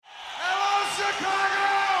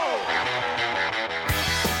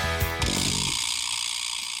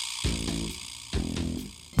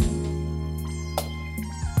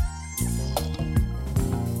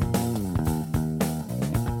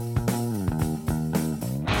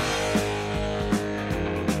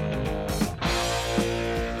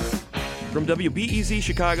From WBEZ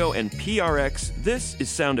Chicago and PRX, this is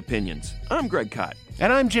Sound Opinions. I'm Greg Kot.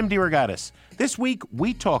 And I'm Jim DeRogatis. This week,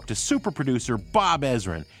 we talk to super producer Bob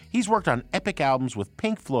Ezrin. He's worked on epic albums with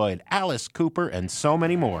Pink Floyd, Alice Cooper, and so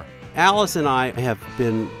many more. Alice and I have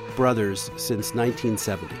been brothers since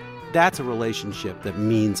 1970. That's a relationship that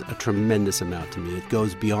means a tremendous amount to me. It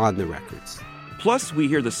goes beyond the records. Plus, we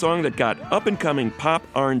hear the song that got up-and-coming pop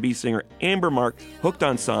R&B singer Amber Mark hooked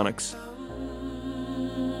on Sonics.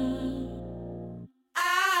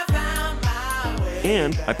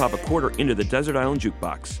 And I pop a quarter into the Desert Island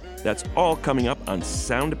Jukebox. That's all coming up on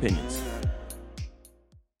Sound Opinions.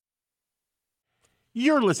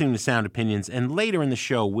 You're listening to Sound Opinions, and later in the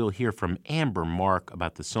show, we'll hear from Amber Mark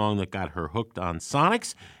about the song that got her hooked on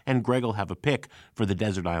Sonics, and Greg will have a pick for the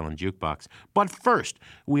Desert Island Jukebox. But first,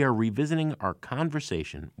 we are revisiting our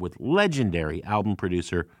conversation with legendary album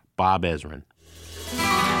producer Bob Ezrin.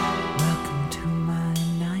 Welcome to my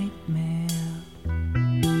nightmare.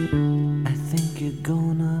 I think you're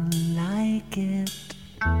gonna like it.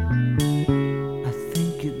 I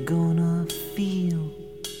think you're gonna feel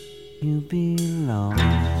you belong.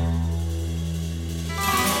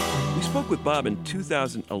 We spoke with Bob in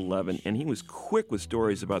 2011, and he was quick with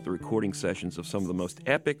stories about the recording sessions of some of the most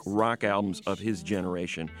epic rock albums of his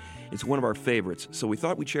generation. It's one of our favorites, so we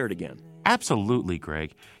thought we'd share it again. Absolutely,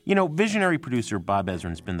 Greg. You know, visionary producer Bob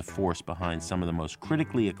Ezrin's been the force behind some of the most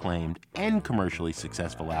critically acclaimed and commercially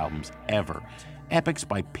successful albums ever. Epics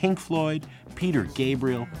by Pink Floyd, Peter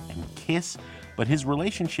Gabriel, and Kiss. But his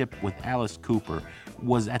relationship with Alice Cooper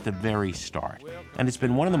was at the very start, and it's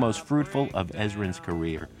been one of the most fruitful of Ezrin's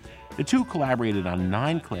career. The two collaborated on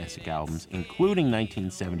 9 classic albums, including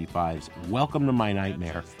 1975's Welcome to My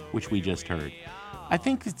Nightmare, which we just heard. I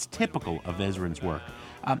think it's typical of Ezrin's work.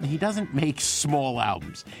 He doesn't make small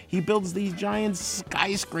albums. He builds these giant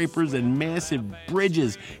skyscrapers and massive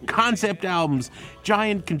bridges, concept albums,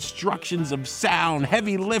 giant constructions of sound,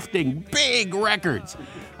 heavy lifting, big records.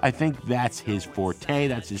 I think that's his forte,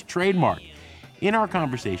 that's his trademark. In our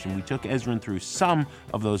conversation, we took Ezrin through some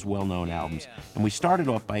of those well-known albums, and we started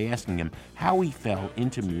off by asking him how he fell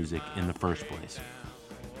into music in the first place.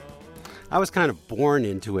 I was kind of born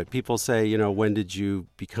into it. People say, you know, when did you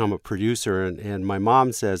become a producer? And my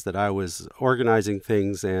mom says that I was organizing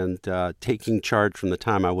things and taking charge from the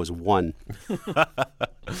time I was 1.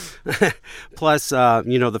 Plus,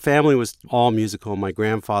 you know, the family was all musical. My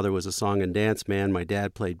grandfather was a song and dance man. My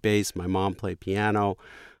dad played bass. My mom played piano.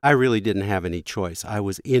 I really didn't have any choice. I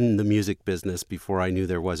was in the music business before I knew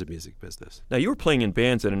there was a music business. Now, you were playing in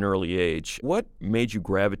bands at an early age. What made you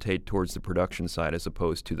gravitate towards the production side as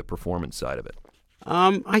opposed to the performance side of it?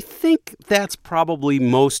 I think that's probably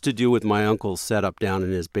most to do with my uncle's setup down in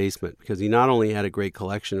his basement, because he not only had a great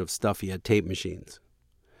collection of stuff, he had tape machines.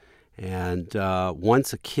 And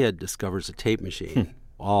once a kid discovers a tape machine,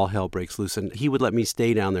 all hell breaks loose. And he would let me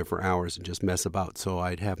stay down there for hours and just mess about. So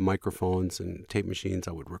I'd have microphones and tape machines.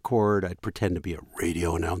 I would record. I'd pretend to be a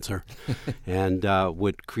radio announcer and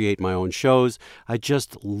would create my own shows. I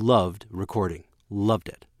just loved recording. Loved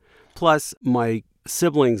it. Plus, my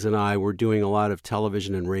siblings and I were doing a lot of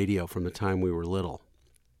television and radio from the time we were little,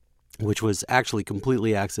 which was actually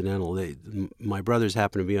completely accidental. My brothers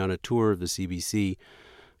happened to be on a tour of the CBC,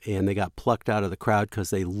 and they got plucked out of the crowd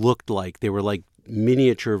because they were like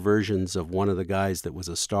miniature versions of one of the guys that was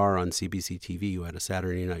a star on CBC TV who had a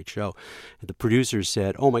Saturday night show. And the producers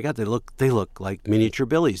said, "Oh my God, they look like miniature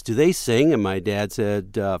Billies. Do they sing?" And my dad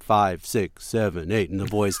said, 5, 6, 7, 8. And the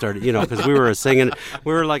boys started, because we were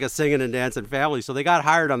like a singing and dancing family. So they got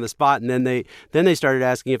hired on the spot, and then they started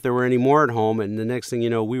asking if there were any more at home. And the next thing you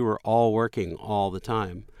know, we were all working all the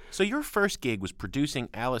time. So your first gig was producing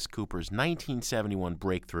Alice Cooper's 1971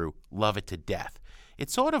 breakthrough, Love It to Death. It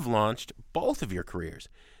sort of launched both of your careers.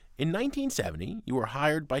 In 1970, you were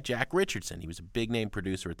hired by Jack Richardson. He was a big-name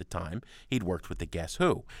producer at the time. He'd worked with the Guess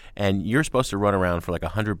Who. And you're supposed to run around for like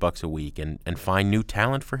 $100 a week and find new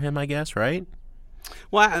talent for him, I guess, right?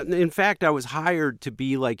 Well, in fact, I was hired to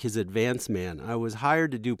be like his advance man. I was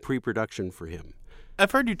hired to do pre-production for him.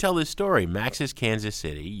 I've heard you tell this story. Max's Kansas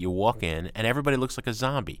City, you walk in, and everybody looks like a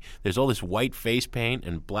zombie. There's all this white face paint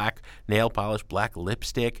and black nail polish, black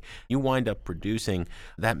lipstick. You wind up producing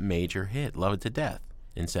that major hit, Love It to Death,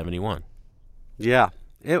 in 71. Yeah.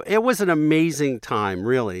 It was an amazing time,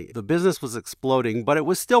 really. The business was exploding, but it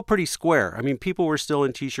was still pretty square. I mean, people were still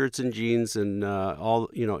in T-shirts and jeans, and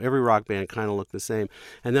every rock band kind of looked the same.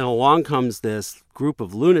 And then along comes this group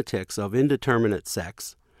of lunatics of indeterminate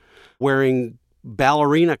sex, wearing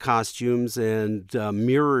ballerina costumes and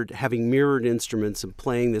having mirrored instruments and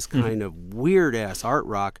playing this kind of weird-ass art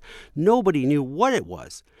rock. Nobody knew what it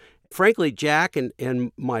was. frankly, Jack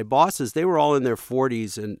and my bosses, they were all in their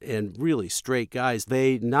 40s and really straight guys.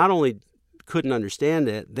 They not only couldn't understand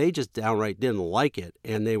it, they just downright didn't like it,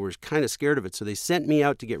 and they were kind of scared of it. So they sent me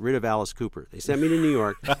out to get rid of Alice Cooper. They sent me to New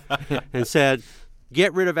York and said,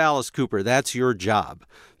 get rid of Alice Cooper. That's your job.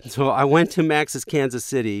 So I went to Max's Kansas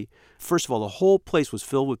City. First of all, the whole place was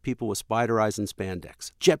filled with people with spider eyes and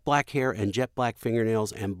spandex, jet black hair and jet black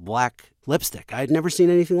fingernails and black lipstick. I had never seen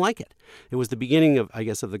anything like it. It was the beginning of, I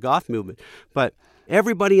guess, of the goth movement. But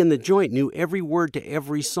everybody in the joint knew every word to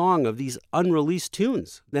every song of these unreleased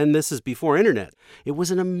tunes. Then this is before internet. It was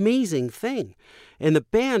an amazing thing. And the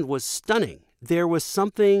band was stunning. There was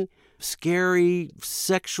something scary,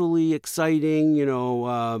 sexually exciting,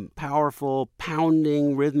 powerful,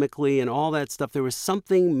 pounding rhythmically and all that stuff. There was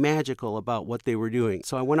something magical about what they were doing.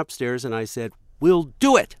 So I went upstairs and I said, we'll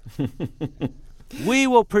do it. We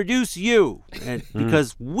will produce you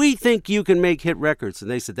because we think you can make hit records.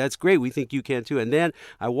 And they said, that's great. We think you can too. And then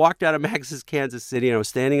I walked out of Max's Kansas City and I was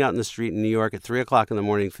standing out in the street in New York at 3 o'clock in the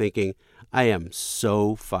morning thinking, I am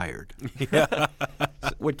so fired. Yeah.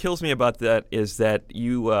 What kills me about that is that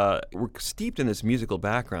you were steeped in this musical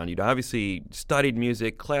background. You'd obviously studied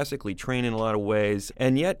music, classically trained in a lot of ways,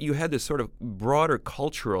 and yet you had this sort of broader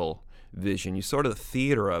cultural vision. You sort of the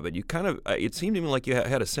theater of it. You kind of, it seemed to me like you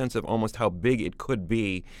had a sense of almost how big it could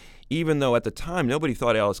be, even though at the time nobody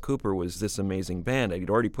thought Alice Cooper was this amazing band. He'd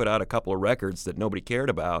already put out a couple of records that nobody cared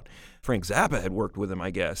about. Frank Zappa had worked with him,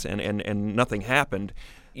 I guess, and nothing happened.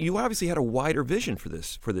 You obviously had a wider vision for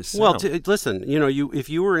this sound. Well, listen, if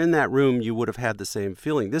you were in that room, you would have had the same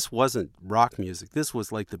feeling. This wasn't rock music. This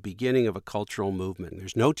was like the beginning of a cultural movement.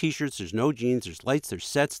 There's no T-shirts, there's no jeans, there's lights, there's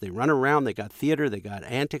sets. They run around, they got theater, they got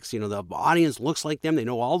antics. The audience looks like them. They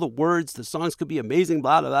know all the words. The songs could be amazing,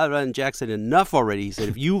 blah, blah, blah, blah. And Jack said, enough already. He said,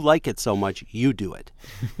 if you like it so much, you do it.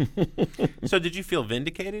 So did you feel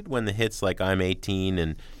vindicated when the hits like I'm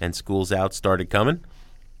 18 and School's Out started coming?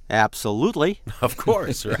 Absolutely. Of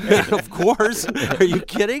course, right? Of course. Are you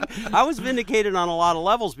kidding? I was vindicated on a lot of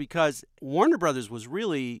levels because Warner Brothers was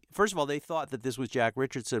really, first of all, they thought that this was Jack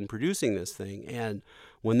Richardson producing this thing. And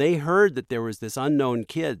when they heard that there was this unknown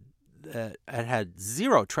kid that had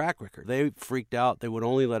zero track record, they freaked out. They would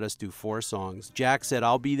only let us do 4 songs. Jack said,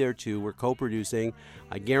 I'll be there too. We're co-producing.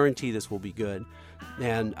 I guarantee this will be good.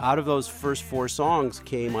 And out of those first 4 songs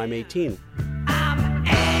came I'm 18.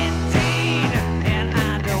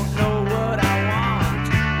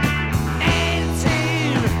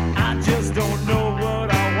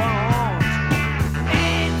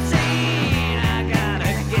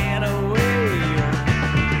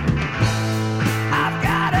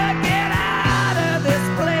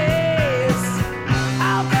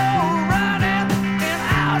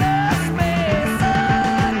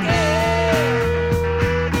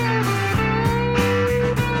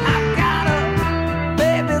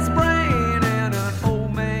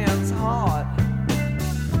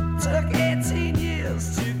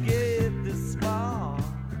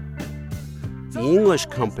 English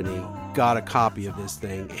company got a copy of this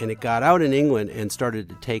thing, and it got out in England and started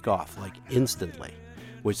to take off like instantly,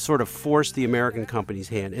 which sort of forced the American company's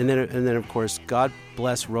hand. And then of course, God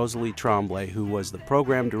bless Rosalie Tremblay, who was the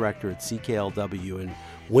program director at CKLW in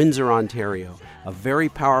Windsor, Ontario, a very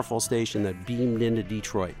powerful station that beamed into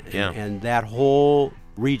Detroit, and that whole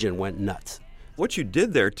region went nuts. What you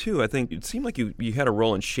did there, too, I think it seemed like you had a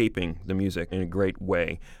role in shaping the music in a great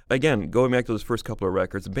way. Again, going back to those first couple of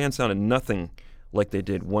records, the band sounded nothing like they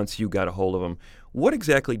did once you got a hold of them. What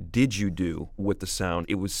exactly did you do with the sound?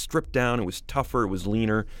 It was stripped down, it was tougher, it was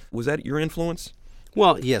leaner. Was that your influence?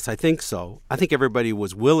 Well, yes, I think so. I think everybody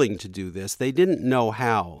was willing to do this. They didn't know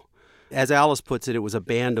how. As Alice puts it, it was a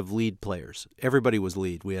band of lead players. Everybody was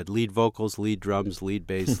lead. We had lead vocals, lead drums, lead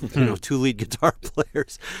bass, 2 lead guitar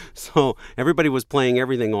players. So everybody was playing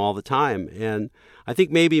everything all the time. And I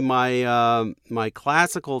think maybe my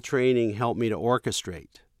classical training helped me to orchestrate.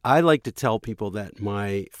 I like to tell people that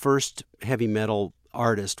my first heavy metal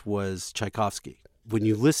artist was Tchaikovsky. When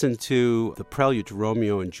you listen to the prelude to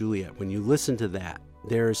Romeo and Juliet, when you listen to that,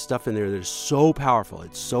 there's stuff in there that is so powerful,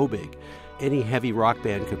 it's so big. Any heavy rock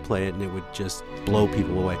band could play it and it would just blow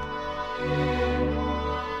people away.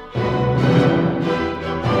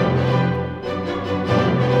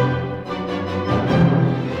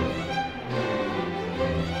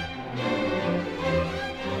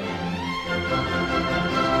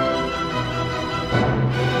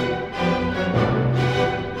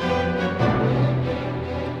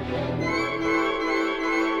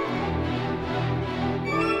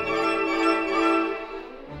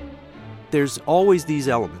 There's always these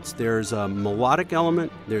elements. There's a melodic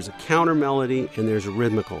element, there's a counter melody, and there's a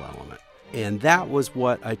rhythmical element. And that was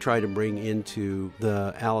what I tried to bring into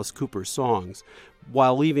the Alice Cooper songs,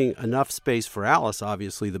 while leaving enough space for Alice.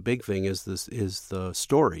 Obviously, the big thing is the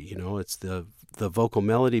story. It's the vocal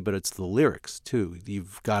melody, but it's the lyrics too.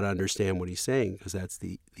 You've got to understand what he's saying, because that's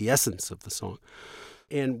the essence of the song.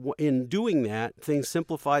 And in doing that, things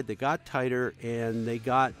simplified, they got tighter, and they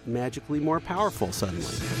got magically more powerful suddenly.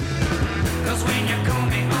 'Cause when you call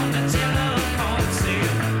me on the telephone, say,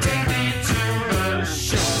 take me to a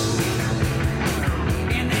show.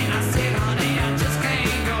 And then I said, honey, I just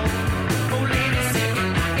can't go. Oh, lady said,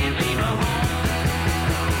 I can't leave her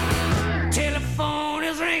home. Telephone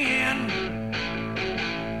is ringing.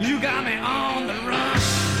 You got me on the run.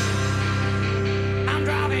 I'm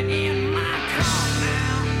driving in my car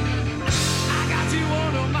now. I got you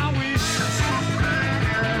under my wheels.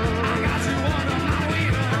 I got you under my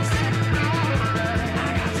wheels. I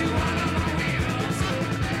got you under my wheels.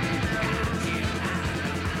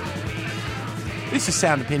 This is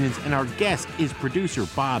Sound Opinions, and our guest is producer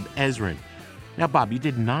Bob Ezrin. Now, Bob, you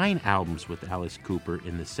did 9 albums with Alice Cooper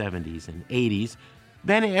in the 70s and 80s.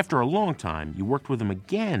 Then, after a long time, you worked with him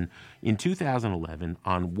again in 2011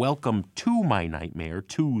 on Welcome to My Nightmare,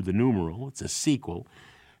 to the numeral. It's a sequel.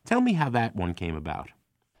 Tell me how that one came about.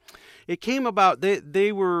 It came about,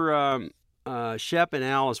 they were, Shep and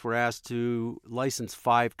Alice were asked to license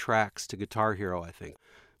 5 tracks to Guitar Hero, I think.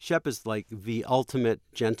 Shep is like the ultimate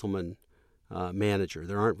gentleman manager.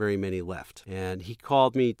 There aren't very many left. And he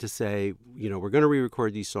called me to say, we're going to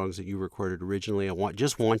re-record these songs that you recorded originally. I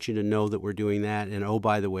just want you to know that we're doing that. And oh,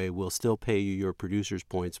 by the way, we'll still pay you your producer's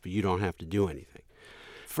points, but you don't have to do anything.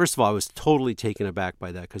 First of all, I was totally taken aback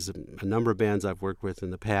by that, because a number of bands I've worked with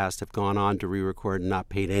in the past have gone on to re-record and not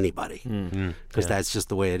paid anybody, because that's just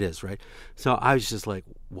the way it is, right? So I was just like,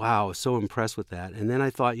 wow, so impressed with that. And then I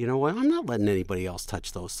thought, you know what, I'm not letting anybody else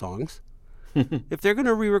touch those songs. If they're going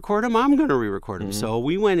to re-record them, I'm going to re-record them. So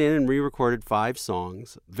we went in and re-recorded 5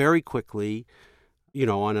 songs very quickly,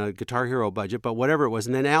 on a Guitar Hero budget, but whatever it was.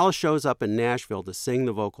 And then Alice shows up in Nashville to sing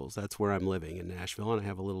the vocals. That's where I'm living, in Nashville, and I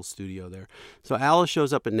have a little studio there. So Alice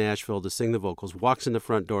shows up in Nashville to sing the vocals, walks in the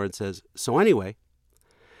front door and says, so anyway,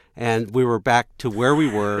 and we were back to where we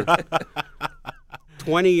were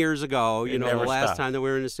 20 years ago, the last time that we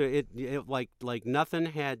were in the studio. It like nothing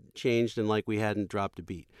had changed, and like we hadn't dropped a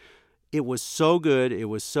beat. It was so good. It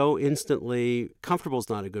was so instantly, comfortable is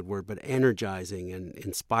not a good word, but energizing and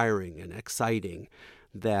inspiring and exciting,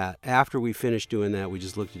 that after we finished doing that, we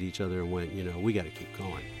just looked at each other and went, we got to keep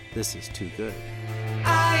going. This is too good.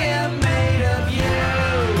 I am made of you.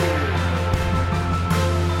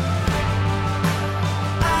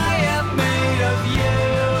 I am made of you.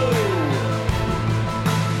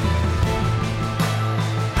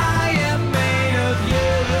 I am made of you.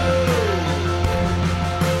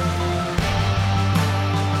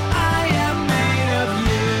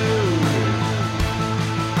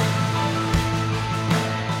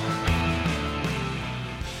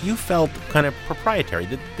 You felt kind of proprietary.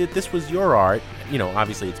 This was your art.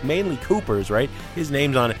 Obviously it's mainly Cooper's, right? His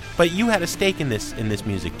name's on it. But you had a stake in this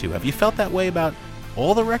music too. Have you felt that way about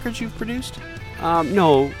all the records you've produced?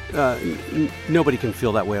 No. Nobody can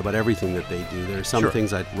feel that way about everything that they do. There are some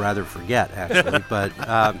things I'd rather forget, actually.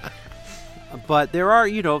 But there are,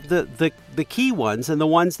 the key ones, and the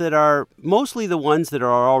ones that are, mostly the ones that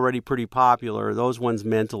are already pretty popular, those ones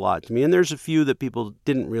meant a lot to me. And there's a few that people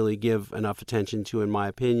didn't really give enough attention to, in my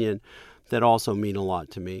opinion, that also mean a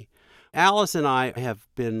lot to me. Alice and I have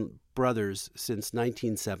been brothers since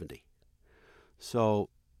 1970. So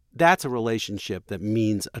that's a relationship that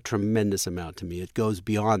means a tremendous amount to me. It goes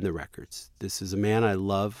beyond the records. This is a man I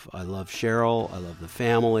love. I love Cheryl. I love the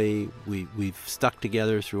family. We've stuck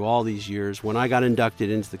together through all these years. When I got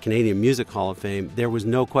inducted into the Canadian Music Hall of Fame, there was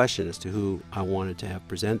no question as to who I wanted to have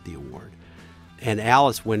present the award. And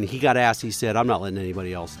Alice, when he got asked, he said, I'm not letting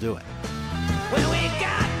anybody else do it. Well, we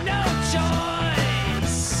got no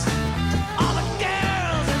choice. All the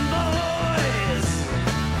girls and boys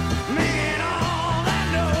making all that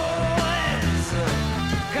noise,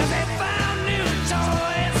 'cause they found new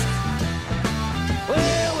toys.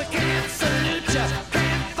 Well, we can't salute ya,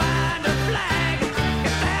 can't find a flag.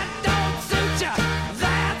 If that don't suit ya,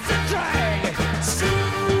 that's a drag.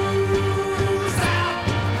 School's out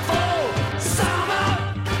for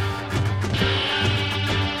summer.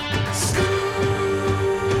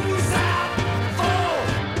 School's out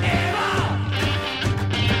forever.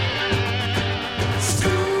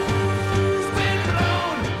 School's been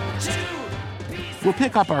blown to pieces. We'll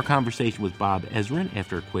pick up our conversation with Bob Ezrin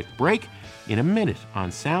after a quick break in a minute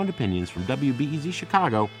on Sound Opinions from WBEZ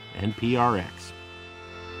Chicago and PRX.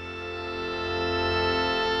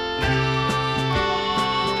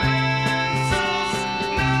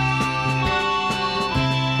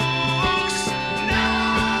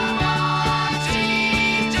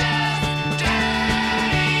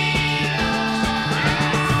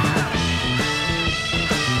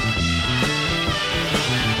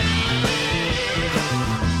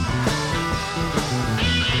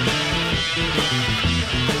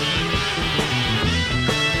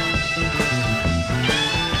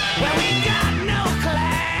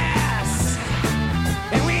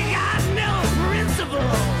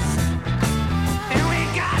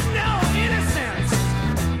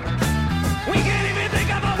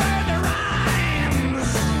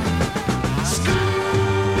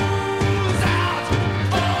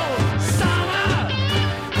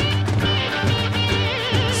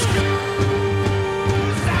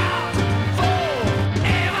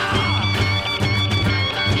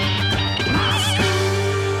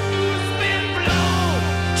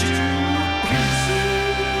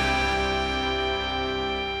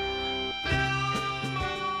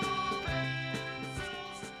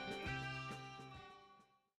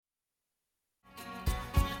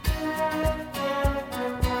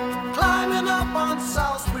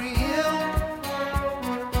 Salisbury Hill.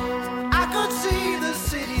 I could see the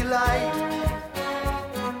city light.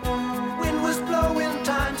 Wind was blowing,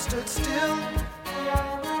 time stood still.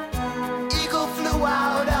 Eagle flew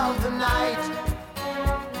out of the night.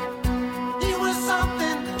 He was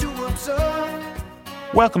something to observe.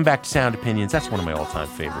 Welcome back to Sound Opinions. That's one of my all-time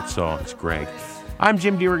favorite songs, Greg. I'm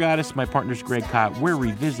Jim DeRogatis. My partner's Greg Kot. We're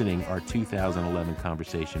revisiting our 2011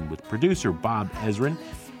 conversation with producer Bob Ezrin.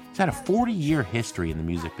 He's had a 40-year history in the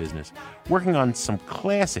music business, working on some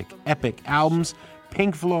classic, epic albums,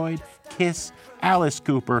 Pink Floyd, Kiss, Alice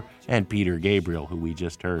Cooper, and Peter Gabriel, who we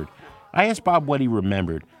just heard. I asked Bob what he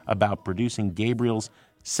remembered about producing Gabriel's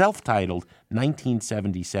self-titled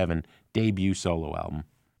 1977 debut solo album.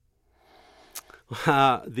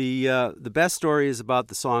 The best story is about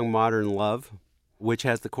the song Modern Love, which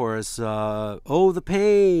has the chorus, oh, the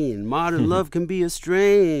pain, modern love can be a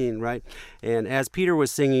strain, right? And as Peter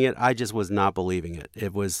was singing it, I just was not believing it.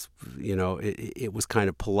 It was, it was kind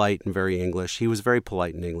of polite and very English. He was very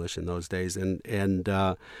polite in English in those days. And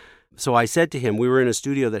so I said to him, we were in a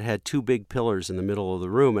studio that had two big pillars in the middle of the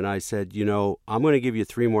room, and I said, I'm going to give you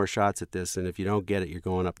 3 more shots at this, and if you don't get it, you're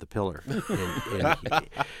going up the pillar.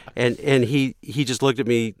 And he just looked at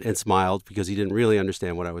me and smiled because he didn't really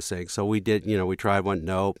understand what I was saying. So we did, we tried one,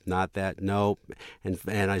 nope, not that, nope.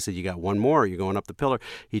 And I said, you got one more, you're going up the pillar.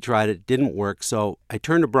 He tried it, didn't work. So I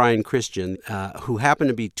turned to Brian Christian, who happened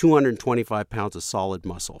to be 225 pounds of solid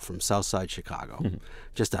muscle from Southside Chicago,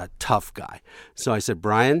 just a tough guy. So I said,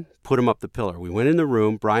 Brian, put him up the pillar. We went in the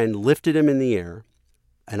room. Brian lifted him in the air,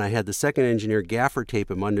 and I had the second engineer gaffer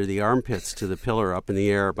tape him under the armpits to the pillar up in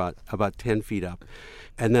the air about 10 feet up.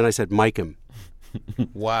 And then I said, mic him.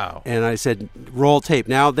 Wow. And I said, roll tape.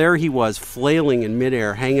 Now there he was, flailing in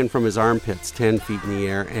midair, hanging from his armpits 10 feet in the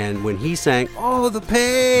air. And when he sang, oh, the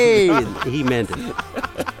pain, he meant it.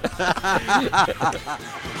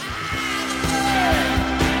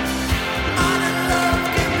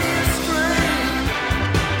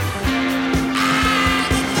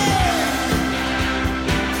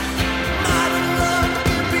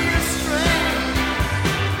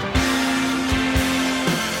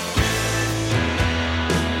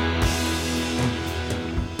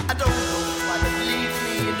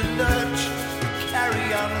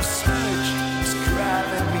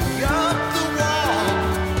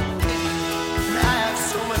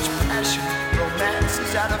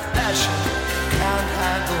 Out of fashion, can't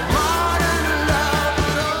handle modern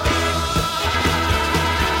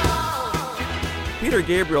love. Peter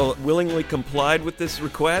Gabriel willingly complied with this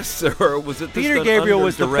request, or was it Peter Gabriel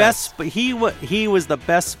was the best? He was the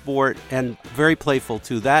best sport and very playful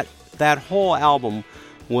too. That whole album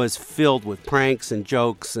was filled with pranks and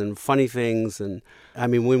jokes and funny things. And I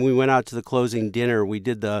mean, when we went out to the closing dinner, we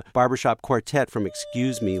did the barbershop quartet from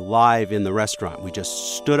Excuse Me live in the restaurant. We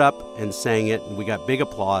just stood up and sang it, and we got big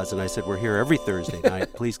applause. And I said, we're here every Thursday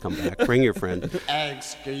night. Please come back. Bring your friend.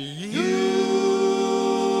 Excuse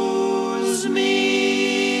me,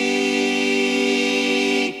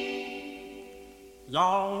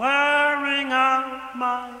 you're wearing out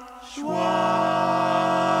my joie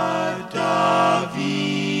de vie.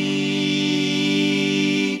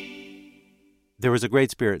 There was a great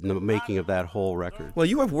spirit in the making of that whole record. Well,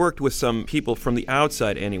 you have worked with some people from the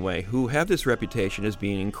outside anyway who have this reputation as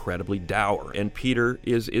being incredibly dour, and Peter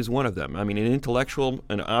is one of them. I mean, an intellectual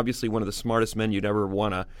and obviously one of the smartest men you'd ever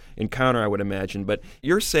want to encounter, I would imagine. But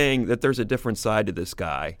you're saying that there's a different side to this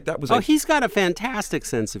guy. He's got a fantastic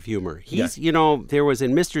sense of humor. There was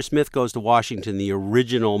in Mr. Smith Goes to Washington, the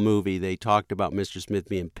original movie, they talked about Mr. Smith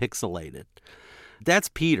being pixelated. That's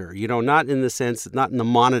Peter, not in the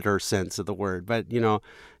monitor sense of the word, but,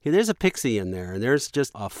 there's a pixie in there, and there's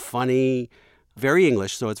just a funny, very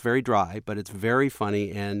English, so it's very dry, but it's very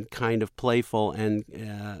funny and kind of playful, and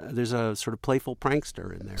there's a sort of playful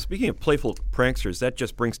prankster in there. Speaking of playful pranksters, that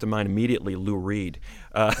just brings to mind immediately Lou Reed.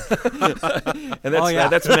 And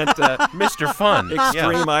that's meant Mr. Fun.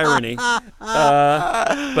 Extreme irony.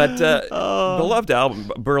 Beloved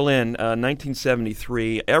album, Berlin,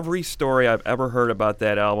 1973. Every story I've ever heard about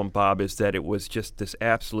that album, Bob, is that it was just this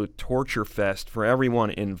absolute torture fest for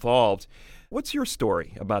everyone involved. What's your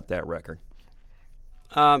story about that record?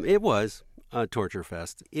 It was a torture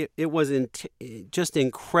fest. It was just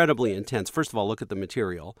incredibly intense. First of all, look at the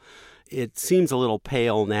material. It seems a little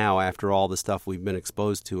pale now after all the stuff we've been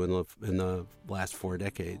exposed to in the last 4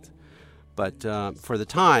 decades. But for the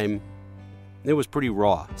time, it was pretty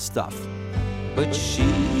raw stuff. But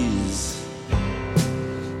she's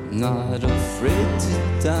not afraid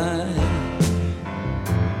to die.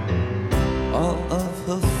 All of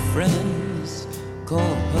her friends call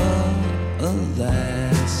her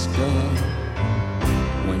Alaska.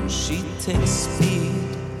 take speed,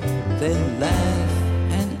 they laugh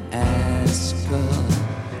and ask her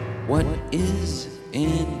what is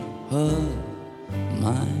in her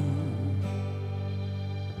mind.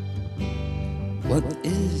 What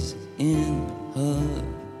is in her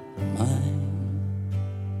mind?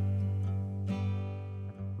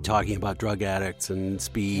 Talking about drug addicts and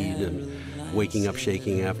speed and waking up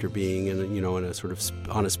shaking after being in a sort of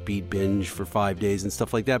on a speed binge for 5 days and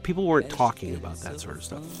stuff like that. People weren't talking about that sort of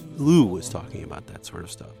stuff. Lou was talking about that sort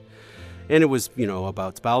of stuff. And it was,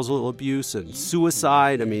 about spousal abuse and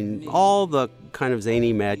suicide. I mean, all the kind of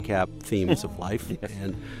zany madcap themes of life.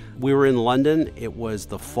 And we were in London. It was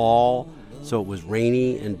the fall, so it was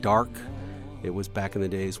rainy and dark. It was back in the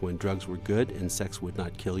days when drugs were good and sex would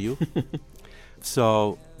not kill you.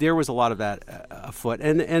 So there was a lot of that afoot,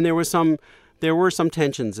 and there were some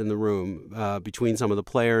tensions in the room between some of the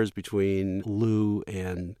players, between Lou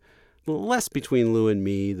and less between Lou and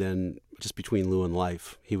me than just between Lou and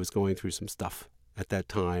life. He was going through some stuff at that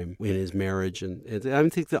time in his marriage, and I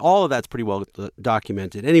think that all of that's pretty well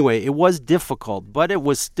documented. Anyway, it was difficult, but it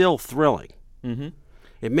was still thrilling. Mm-hmm.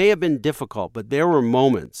 It may have been difficult, but there were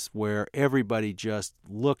moments where everybody just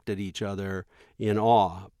looked at each other in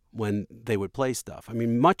awe when they would play stuff. I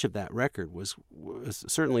mean, much of that record was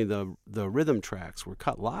certainly the rhythm tracks were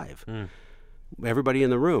cut live. Mm. Everybody in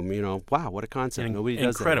the room, wow, what a concept. Nobody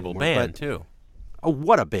does that incredible band, too. Oh,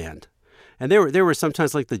 what a band. And there were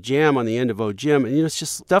sometimes like the jam on the end of Oh Jim, and it's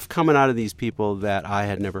just stuff coming out of these people that I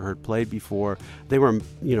had never heard played before. They were,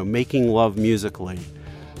 making love musically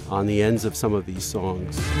on the ends of some of these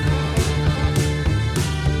songs.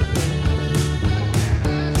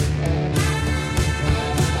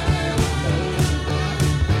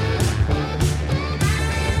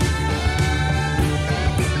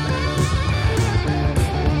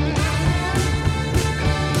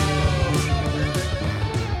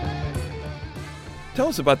 Tell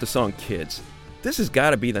us about the song Kids. This has got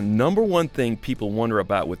to be the number one thing people wonder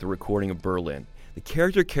about with the recording of Berlin. The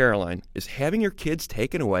character Caroline is having her kids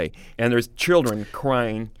taken away, and there's children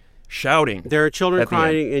crying, shouting. There are children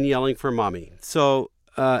crying and yelling for mommy. So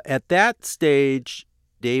at that stage,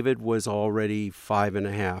 David was already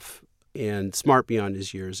 5.5 and smart beyond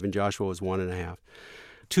his years, and Joshua was 1.5.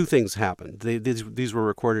 Two things happened. These were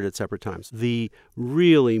recorded at separate times. The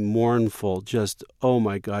really mournful, just, oh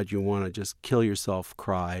my God, you want to just kill yourself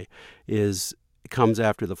cry comes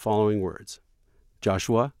after the following words.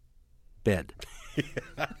 Joshua, bed.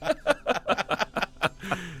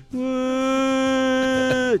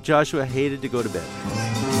 Joshua hated to go to bed.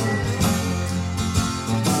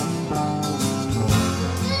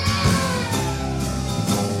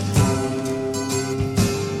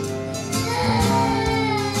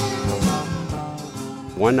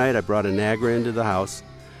 One night I brought a Nagra into the house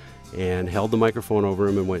and held the microphone over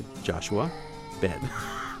him and went, Joshua, bed.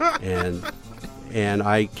 and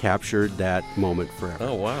I captured that moment forever.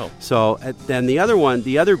 Oh, wow. So then the other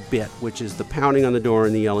bit, which is the pounding on the door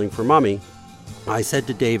and the yelling for mommy, I said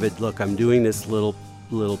to David, look, I'm doing this little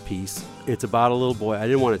piece. It's about a little boy. I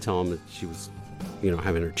didn't want to tell him that she was,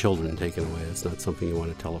 having her children taken away. It's not something you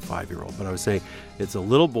want to tell a 5-year-old. But I was saying it's a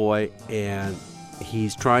little boy, and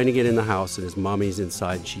he's trying to get in the house, and his mommy's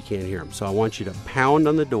inside, and she can't hear him. So I want you to pound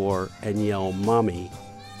on the door and yell mommy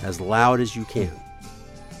as loud as you can.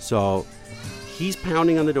 So he's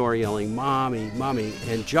pounding on the door, yelling, mommy, mommy,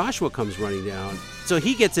 and Joshua comes running down. So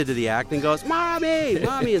he gets into the act and goes, mommy,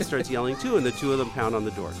 mommy, and starts yelling too, and the two of them pound on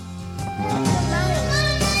the door.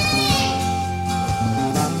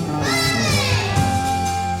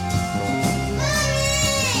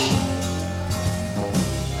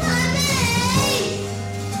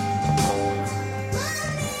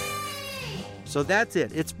 So that's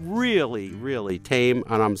it. It's really, really tame,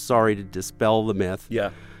 and I'm sorry to dispel the myth.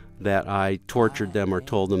 Yeah. That I tortured them or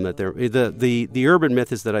told them that the urban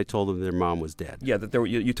myth is that I told them their mom was dead. Yeah, that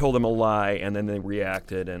you told them a lie and then they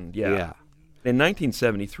reacted, and yeah. In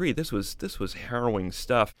 1973, this was harrowing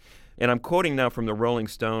stuff, and I'm quoting now from the Rolling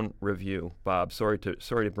Stone review. Bob, sorry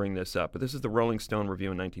to bring this up, but this is the Rolling Stone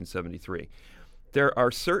review in 1973. There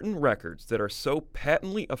are certain records that are so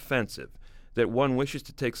patently offensive that one wishes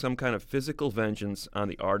to take some kind of physical vengeance on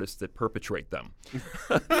the artists that perpetrate them.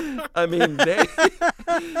 I mean,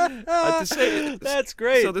 to say that's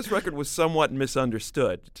great. So this record was somewhat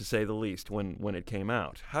misunderstood, to say the least, when it came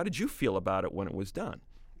out. How did you feel about it when it was done?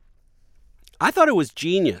 I thought it was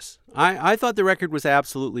genius. I thought the record was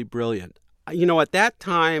absolutely brilliant. At that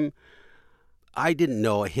time, I didn't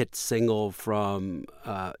know a hit single from,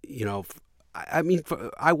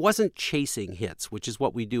 I wasn't chasing hits, which is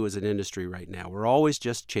what we do as an industry right now. We're always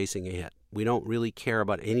just chasing a hit. We don't really care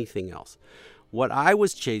about anything else. What I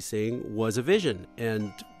was chasing was a vision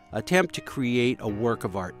and attempt to create a work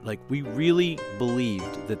of art. Like, we really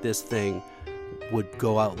believed that this thing would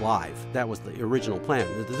go out live. That was the original plan.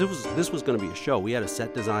 This was going to be a show. We had a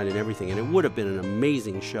set design and everything, and it would have been an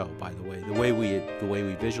amazing show, by the way, the way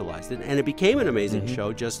we visualized it. And it became an amazing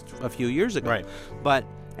show just a few years ago. Right. But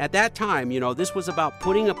at that time, this was about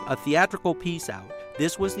putting a theatrical piece out.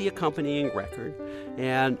 This was the accompanying record,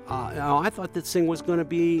 and I thought this thing was going to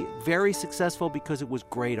be very successful because it was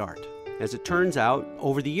great art. As it turns out,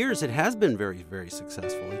 over the years, it has been very, very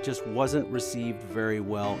successful. It just wasn't received very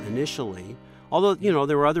well initially. Although,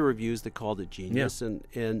 there were other reviews that called it genius,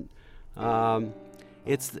 and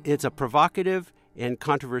it's a provocative and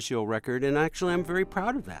controversial record, and actually I'm very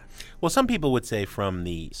proud of that. Well, some people would say from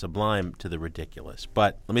the sublime to the ridiculous,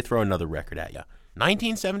 but let me throw another record at you.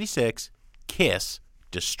 1976, Kiss,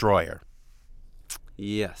 Destroyer.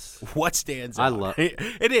 Yes. What stands out?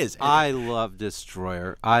 It is. I love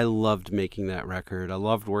Destroyer. I loved making that record. I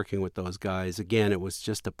loved working with those guys. Again, it was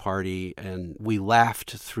just a party, and we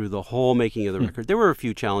laughed through the whole making of the record. There were a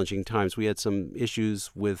few challenging times. We had some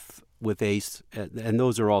issues with Ace, and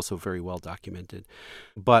those are also very well documented.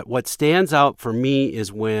 But what stands out for me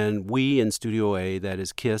is when we in Studio A, that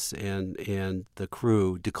is Kiss and the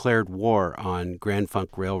crew, declared war on Grand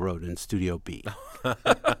Funk Railroad in Studio B.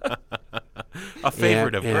 A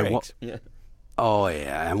favorite of Greg's. Oh,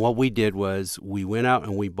 yeah. And what we did was we went out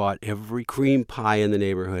and we bought every cream pie in the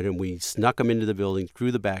neighborhood, and we snuck them into the building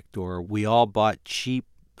through the back door. We all bought cheap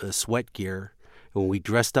sweat gear, and we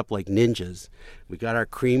dressed up like ninjas. We got our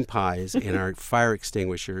cream pies and our fire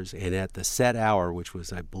extinguishers, and at the set hour, which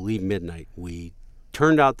was, I believe, midnight, we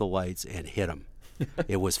turned out the lights and hit them.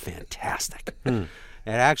 It was fantastic.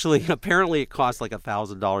 And actually, apparently, it cost like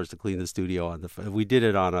 $1,000 to clean the studio. We did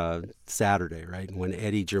it on a Saturday, right? And when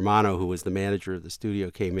Eddie Germano, who was the manager of the studio,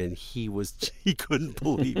 came in, he couldn't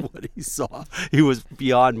believe what he saw. He was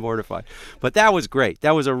beyond mortified. But that was great.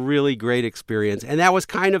 That was a really great experience, and that was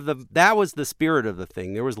the spirit of the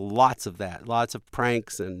thing. There was lots of that, lots of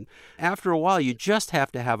pranks, and after a while, you just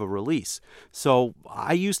have to have a release. So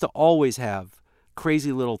I used to always have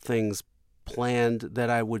crazy little things planned that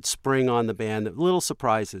I would spring on the band, little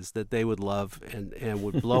surprises that they would love and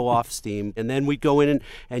would blow off steam. And then we'd go in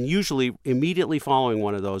and usually immediately following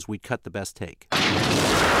one of those, we'd cut the best take.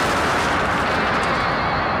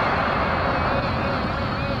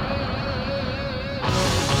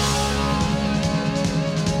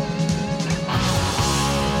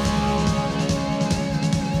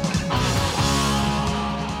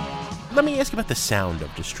 Let me ask about the sound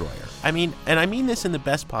of Destroyer. I mean this in the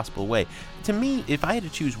best possible way. To me, if I had to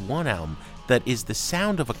choose one album that is the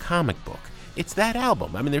sound of a comic book, it's that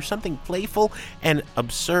album. I mean, there's something playful and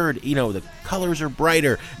absurd. The colors are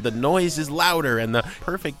brighter, the noise is louder, and the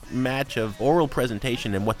perfect match of oral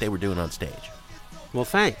presentation and what they were doing on stage. Well,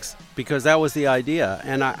 thanks, because that was the idea.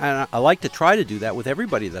 And I like to try to do that with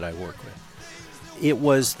everybody that I work with. It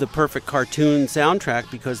was the perfect cartoon soundtrack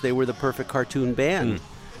because they were the perfect cartoon band.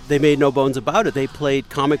 They made no bones about it. They played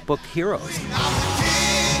comic book heroes.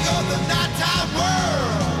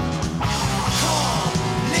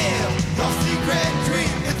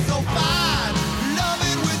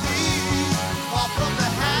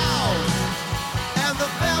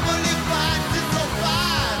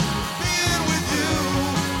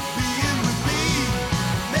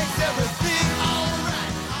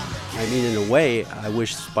 I mean, in a way, I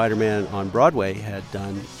wish Spider-Man on Broadway had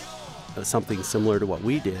done something similar to what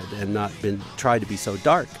we did and not been tried to be so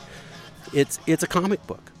dark. It's a comic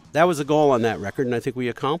book. That was a goal on that record, and I think we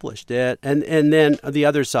accomplished it. And then the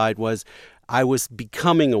other side was I was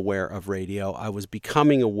becoming aware of radio. I was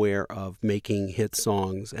becoming aware of making hit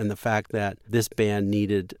songs and the fact that this band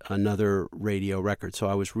needed another radio record. So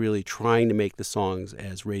I was really trying to make the songs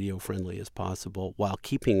as radio-friendly as possible while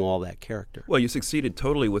keeping all that character. Well, you succeeded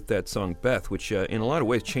totally with that song, Beth, which in a lot of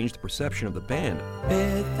ways changed the perception of the band.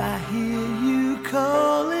 Beth, I hear you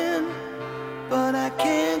calling, but I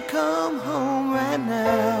can't come home right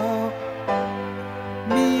now.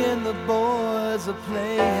 Me and the boys are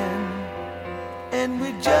playing, and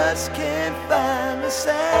we just can't find the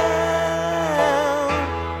sound.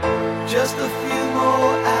 Just a few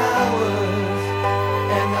more hours,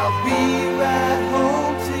 and I'll be right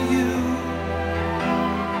home to you.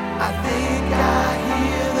 I think I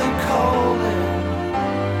hear them calling.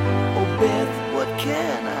 Oh, Beth, what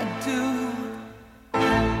can I do?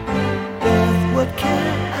 Beth, what can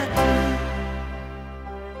I do?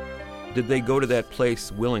 Did they go to that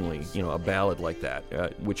place willingly, a ballad like that,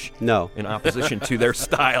 which, No. in opposition to their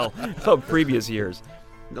style of previous years?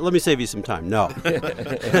 Let me save you some time. No.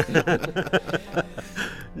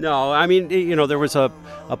 No, I mean, there was a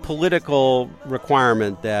political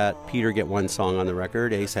requirement that Peter get one song on the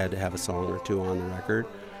record. Ace had to have a song or two on the record.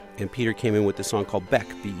 And Peter came in with a song called Beck,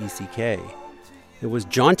 B-E-C-K. It was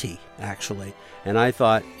jaunty, actually. And I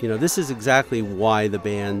thought, this is exactly why the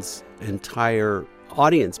band's entire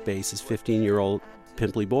audience base is 15-year-old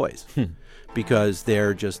pimply boys. Because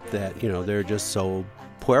they're just they're just so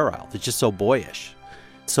puerile. They're just so boyish.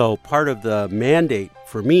 So part of the mandate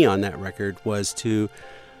for me on that record was to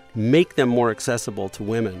make them more accessible to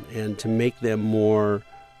women and to make them more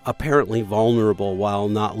apparently vulnerable while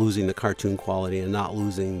not losing the cartoon quality and not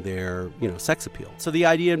losing their, sex appeal. So the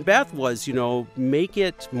idea in Beth was, make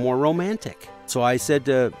it more romantic. So I said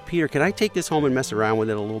to Peter, can I take this home and mess around with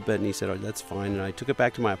it a little bit? And he said, oh, that's fine. And I took it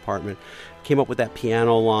back to my apartment, came up with that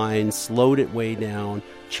piano line, slowed it way down,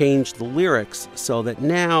 changed the lyrics so that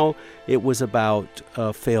now it was about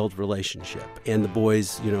a failed relationship. And the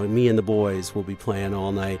boys, me and the boys will be playing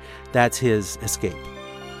all night. That's his escape.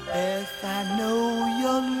 Beth, I know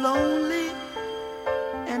you're lonely,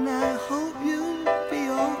 and I hope you'll be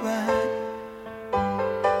alright.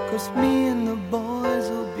 'Cause me and the boys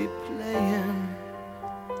will be playing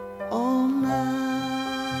all night.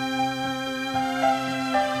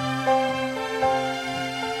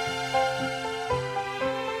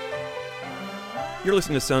 You're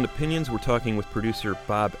listening to Sound Opinions. We're talking with producer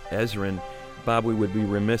Bob Ezrin. Bob, we would be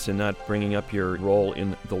remiss in not bringing up your role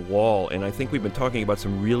in The Wall, and I think we've been talking about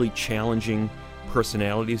some really challenging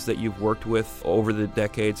personalities that you've worked with over the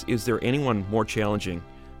decades. Is there anyone more challenging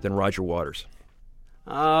than Roger Waters?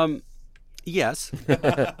 Yes.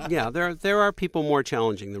 Yeah, there are people more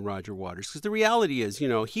challenging than Roger Waters, because the reality is,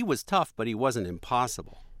 he was tough, but he wasn't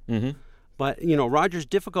impossible. Mm-hmm. But, Roger's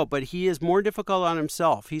difficult, but he is more difficult on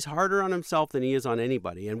himself. He's harder on himself than he is on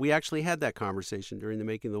anybody. And we actually had that conversation during the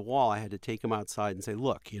making of The Wall. I had to take him outside and say,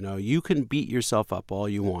 look, you can beat yourself up all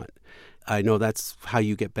you want. I know that's how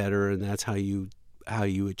you get better and that's how you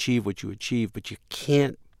achieve what you achieve, but you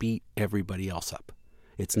can't beat everybody else up.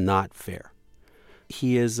 It's not fair.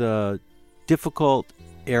 He is a difficult,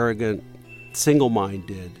 arrogant,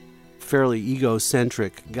 single-minded, fairly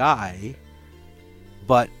egocentric guy,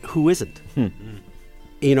 but who isn't? And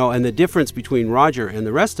the difference between Roger and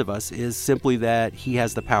the rest of us is simply that he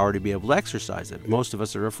has the power to be able to exercise it. Most of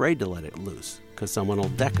us are afraid to let it loose because someone will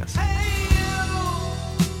deck us.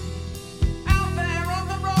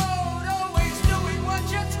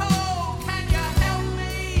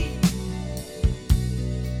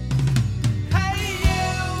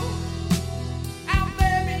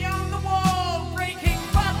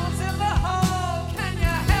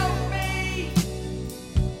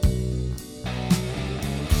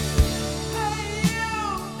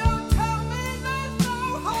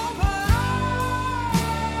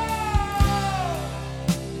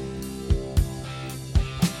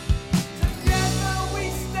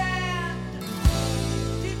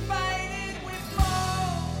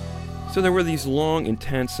 So there were these long,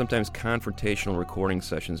 intense, sometimes confrontational recording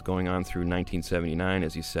sessions going on through 1979,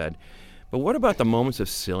 as you said. But what about the moments of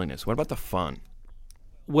silliness? What about the fun?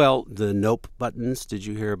 Well, the Nope buttons, did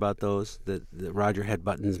you hear about those? That Roger had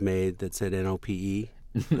buttons made that said N-O-P-E?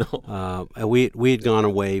 No. We had gone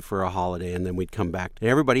away for a holiday, and then we'd come back. And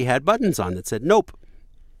everybody had buttons on that said Nope.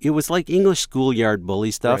 It was like English schoolyard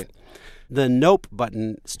bully stuff. Right. The Nope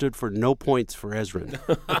button stood for no points for Ezrin.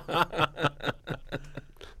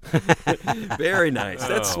 Very nice.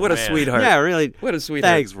 That's what a sweetheart. Yeah, really. What a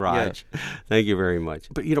sweetheart. Thanks, Raj. Yeah. Thank you very much.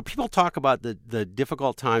 But, people talk about the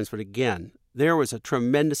difficult times, but again, there was a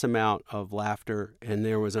tremendous amount of laughter, and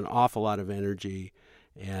there was an awful lot of energy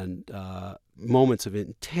and moments of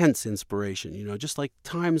intense inspiration, just like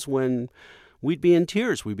times when we'd be in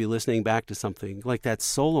tears. We'd be listening back to something like that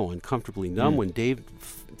solo on Comfortably Numb when Dave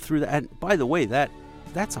threw that. And by the way,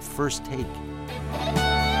 that's a first take.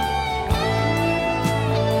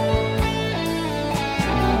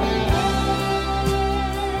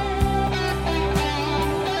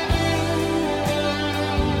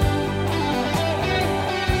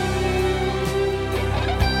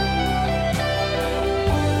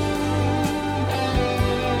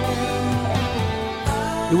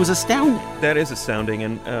 It was astounding. That is astounding,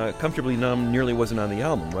 and Comfortably Numb nearly wasn't on the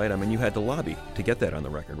album, right? I mean, you had to lobby to get that on the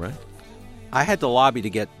record, right? I had to lobby to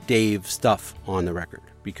get Dave stuff on the record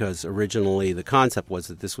because originally the concept was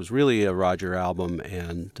that this was really a Roger album,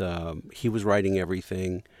 and he was writing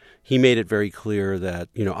everything. He made it very clear that,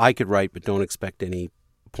 I could write, but don't expect any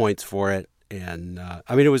points for it. And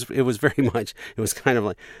it was very much, it was kind of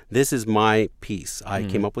like, this is my piece. I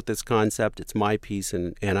came up with this concept. It's my piece,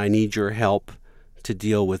 and I need your help to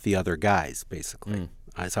deal with the other guys, basically.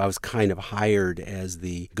 So I was kind of hired as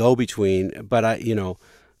the go-between, but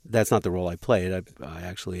that's not the role I played. I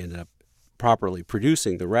actually ended up properly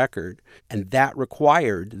producing the record, and that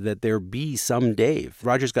required that there be some Dave.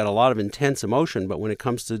 Roger's got a lot of intense emotion, but when it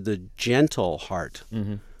comes to the gentle heart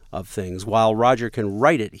of things, while Roger can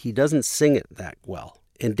write it, he doesn't sing it that well,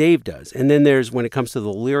 and Dave does. And then there's, when it comes to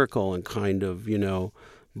the lyrical and kind of,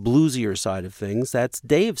 bluesier side of things, that's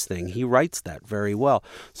Dave's thing. He writes that very well.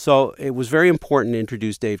 So it was very important to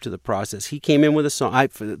introduce Dave to the process. He came in with a song.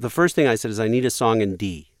 The first thing I said is, I need a song in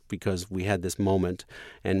D, because we had this moment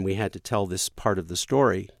and we had to tell this part of the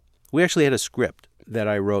story. We actually had a script that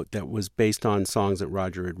I wrote that was based on songs that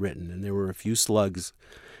Roger had written, and there were a few slugs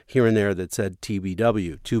here and there that said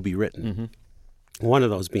TBW, to be written. One of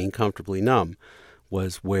those being Comfortably Numb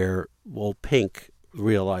was where Pink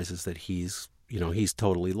realizes that he's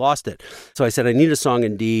totally lost it. So I said, I need a song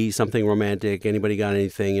in D, something romantic. Anybody got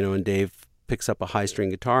anything? And Dave picks up a high-string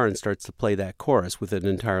guitar and starts to play that chorus with an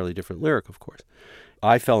entirely different lyric, of course.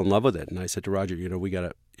 I fell in love with it, and I said to Roger, we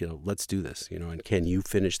got to, let's do this, and can you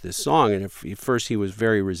finish this song? And at first he was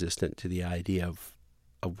very resistant to the idea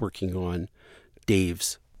of working on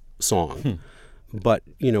Dave's song. But,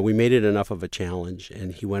 we made it enough of a challenge,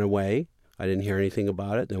 and he went away. I didn't hear anything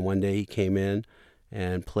about it. Then one day he came in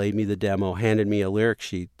and played me the demo, handed me a lyric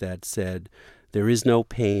sheet that said, "There is no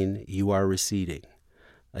pain, you are receding.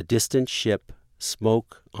 A distant ship,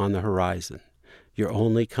 smoke on the horizon. You're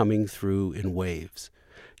only coming through in waves.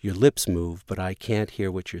 Your lips move, but I can't hear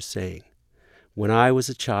what you're saying. When I was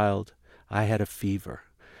a child, I had a fever,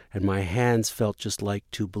 and my hands felt just like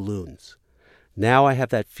two balloons. Now I have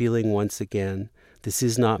that feeling once again. This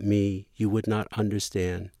is not me, you would not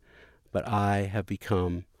understand, but I have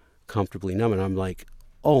become comfortably numb." And I'm like,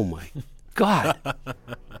 oh my God.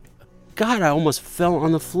 God, I almost fell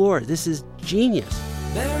on the floor. This is genius.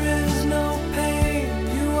 There is no pain,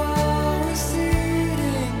 you are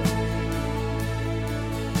receding.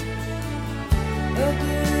 A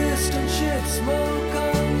distant ship, smoke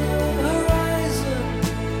on the horizon.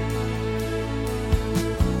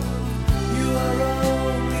 You are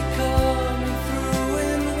only coming through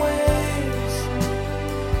in waves.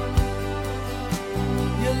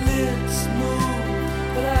 Your lips move,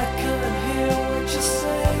 but I can't hear what you're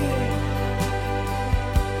saying.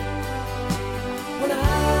 When I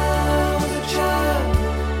was a child,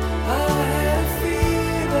 I had a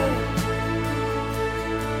fever.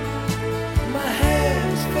 My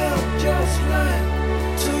hands felt just like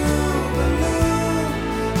two balloons.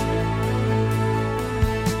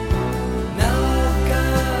 Now I've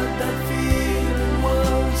got that feeling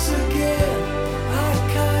once again. I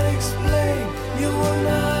can't explain, you will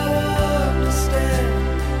not understand.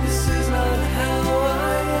 This is not how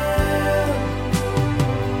I am.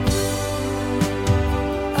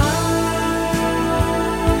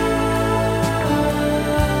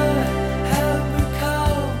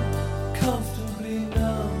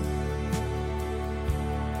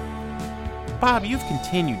 Bob, you've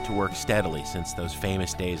continued to work steadily since those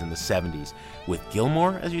famous days in the 70s with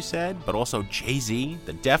Gilmour, as you said, but also Jay-Z,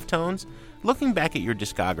 the Deftones. Looking back at your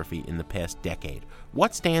discography in the past decade,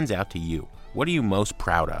 what stands out to you? What are you most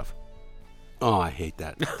proud of? Oh, I hate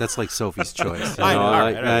that. That's like Sophie's Choice. I know, all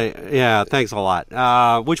right. Yeah, thanks a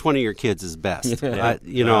lot. Which one of your kids is best? I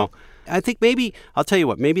think maybe, I'll tell you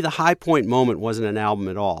what, maybe the high point moment wasn't an album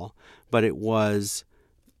at all, but it was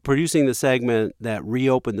producing the segment that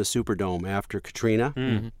reopened the Superdome after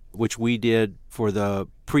Katrina, which we did for the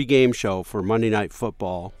pregame show for Monday Night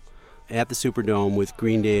Football at the Superdome with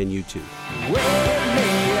Green Day and U2.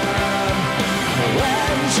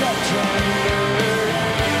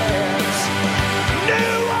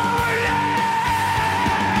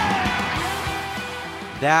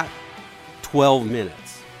 That 12 minutes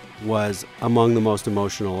was among the most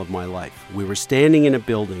emotional of my life. We were standing in a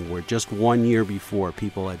building where just 1 year before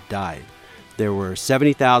people had died. There were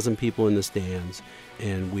 70,000 people in the stands,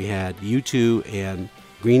 and we had U2 and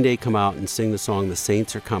Green Day come out and sing the song "The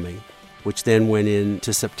Saints Are Coming," which then went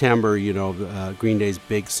into September, Green Day's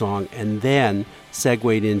big song, and then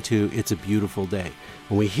segued into "It's a Beautiful Day."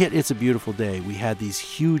 When we hit "It's a Beautiful Day," we had these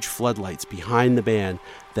huge floodlights behind the band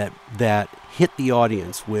that hit the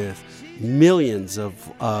audience with millions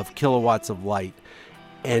of kilowatts of light,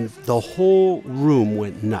 and the whole room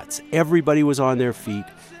went nuts. Everybody was on their feet,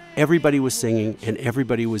 everybody was singing, and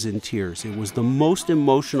everybody was in tears. It was the most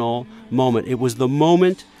emotional moment. It was the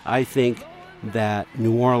moment, I think, that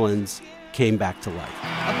New Orleans came back to life.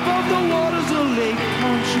 Above the waters of Lake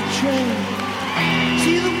Pontchartrain,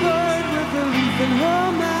 see the bird with the leaf in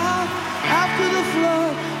her mouth. After the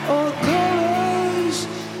flood, all colors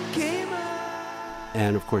came out.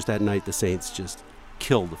 And of course, that night the Saints just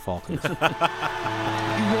killed the Falcons.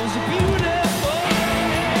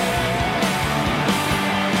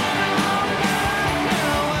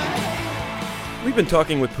 We've been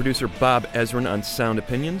talking with producer Bob Ezrin on Sound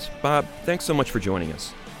Opinions. Bob, thanks so much for joining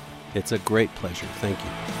us. It's a great pleasure. Thank you.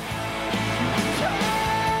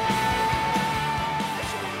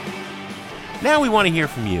 Now we want to hear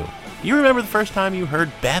from you. Do you remember the first time you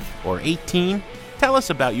heard Beth or 18? Tell us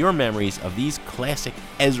about your memories of these classic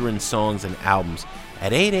Ezrin songs and albums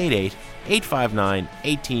at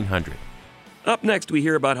 888-859-1800. Up next, we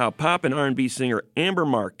hear about how pop and R&B singer Amber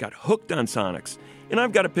Mark got hooked on Sonics. And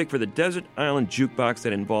I've got a pick for the Desert Island Jukebox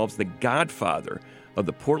that involves the godfather of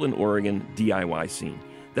the Portland, Oregon DIY scene.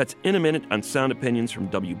 That's in a minute on Sound Opinions from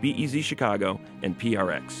WBEZ Chicago and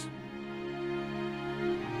PRX.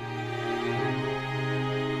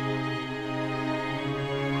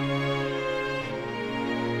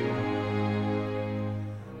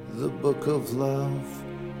 The book of love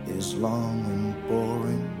is long and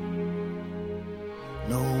boring.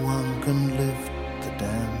 No one can lift the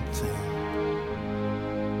damn thing.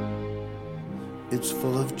 It's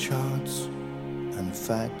full of charts and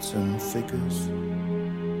facts and figures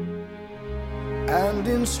and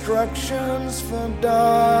instructions for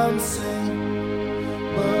dancing.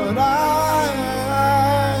 But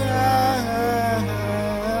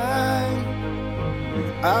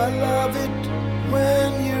I love it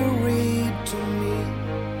when you read to me,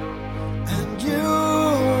 and you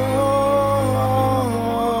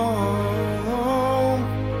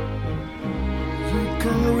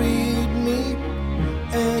can read me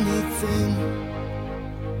anything.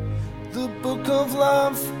 The book of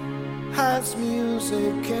love has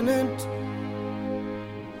music in it.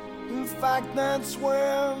 In fact, that's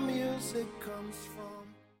where music comes from.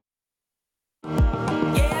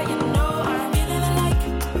 Yeah, you know I really like.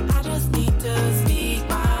 I just need to speak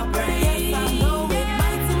my brain. Yes, I know it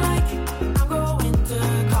might seem like I'm going to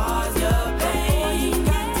cause you pain. You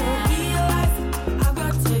got to realize I've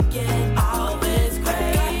got to get all this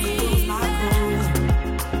craze.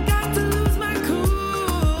 Got to lose my cool.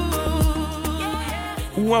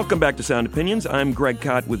 Welcome back to Sound Opinions. I'm Greg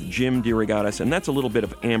Kot with Jim DeRogatis, and that's a little bit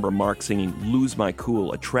of Amber Mark singing Lose My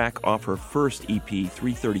Cool, a track off her first EP,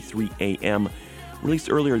 3:33 a.m.,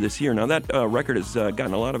 released earlier this year. Now, that record has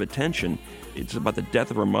gotten a lot of attention. It's about the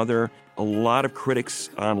death of her mother. A lot of critics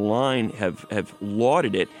online have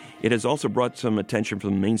lauded it. It has also brought some attention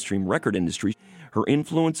from the mainstream record industry. Her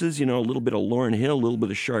influences, a little bit of Lauryn Hill, a little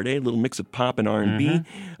bit of Sade, a little mix of pop and R&B.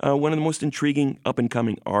 One of the most intriguing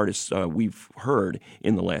up-and-coming artists we've heard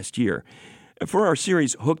in the last year. For our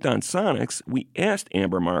series Hooked on Sonics, we asked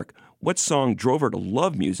Amber Mark what song drove her to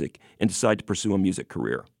love music and decide to pursue a music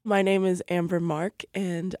career. My name is Amber Mark,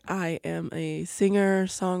 and I am a singer,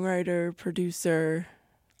 songwriter, producer,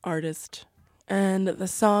 artist. And the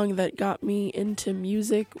song that got me into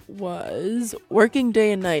music was Working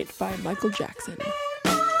Day and Night by Michael Jackson.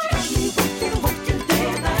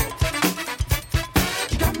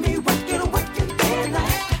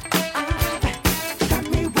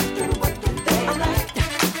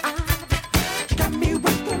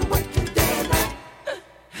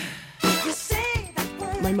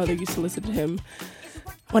 My mother used to listen to him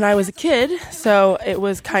when I was a kid, so it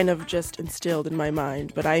was kind of just instilled in my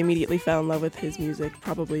mind. But I immediately fell in love with his music,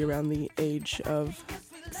 probably around the age of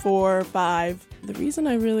 4 or 5. The reason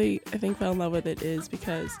I think fell in love with it is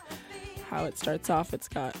because how it starts off. It's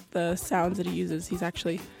got the sounds that he uses. He's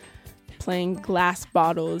actually playing glass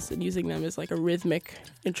bottles and using them as like a rhythmic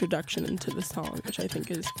introduction into the song, which I think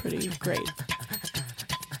is pretty great.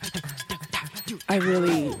 I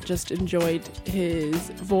really just enjoyed his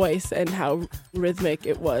voice and how rhythmic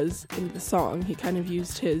it was in the song. He kind of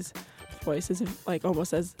used his voice as like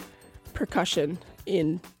almost as percussion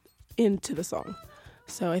into the song.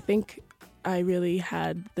 So I think I really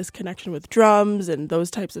had this connection with drums and those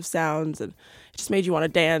types of sounds, and it just made you want to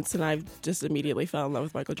dance, and I just immediately fell in love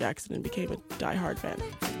with Michael Jackson and became a diehard fan.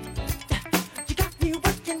 You got me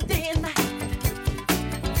working day and night.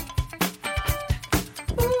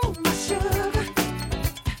 Ooh, my sugar.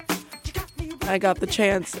 I got the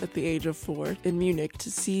chance at the age of 4 in Munich to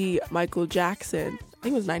see Michael Jackson. I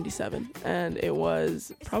think it was 97, and it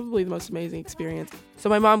was probably the most amazing experience. So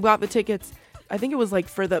my mom got the tickets. I think it was like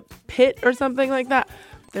for the pit or something like that.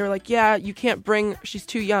 They were like, yeah, you can't she's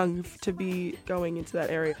too young to be going into that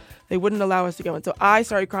area. They wouldn't allow us to go. And so I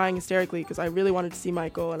started crying hysterically because I really wanted to see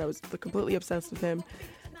Michael, and I was completely obsessed with him.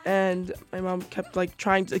 And my mom kept like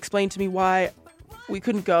trying to explain to me why we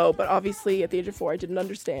couldn't go, but obviously at the age of 4, I didn't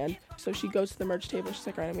understand. So she goes to the merch table. She's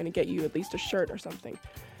like, all right, I'm going to get you at least a shirt or something.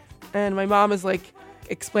 And my mom is like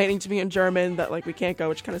explaining to me in German that like we can't go,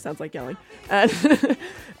 which kind of sounds like yelling. And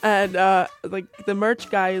and like the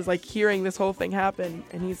merch guy is like hearing this whole thing happen,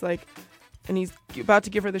 and he's about to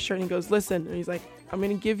give her the shirt, and he goes, "Listen," and he's like, "I'm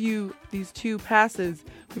going to give you these 2 passes.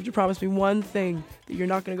 You have to promise me one thing, that you're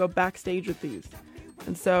not going to go backstage with these."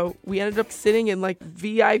 And so we ended up sitting in like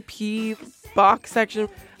VIP box section,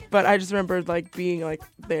 but I just remember like being like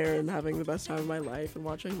there and having the best time of my life and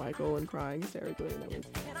watching Michael and crying hysterically. And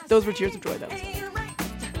those were tears of joy. That was it.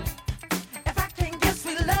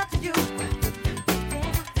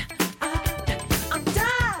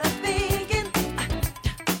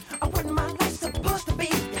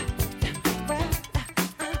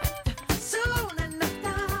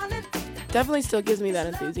 Definitely still gives me that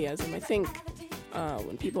enthusiasm. I think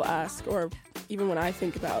when people ask, or even when I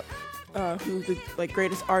think about who the like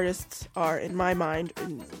greatest artists are in my mind,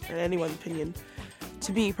 in anyone's opinion,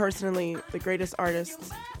 to me personally, the greatest artists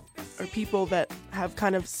are people that have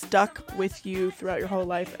kind of stuck with you throughout your whole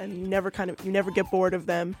life, and you never get bored of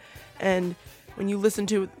them. And when you listen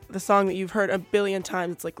to the song that you've heard a billion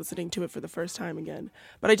times, it's like listening to it for the first time again.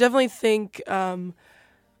 But I definitely think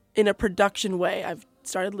in a production way, I've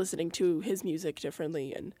started listening to his music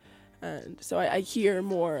differently, and so I hear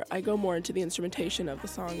more. I go more into the instrumentation of the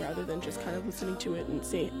song rather than just kind of listening to it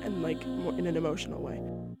and like more in an emotional way.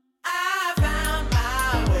 I found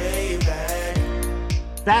my way back.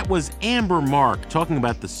 That was Amber Mark talking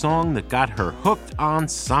about the song that got her hooked on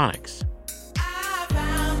Sonics. I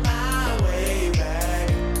found my way back.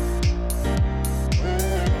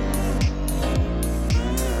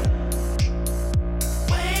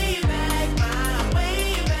 Way back, my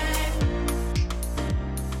way back.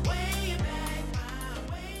 Way back,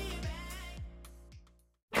 my way back.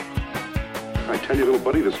 I tell you, little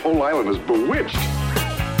buddy, this whole island is bewitched.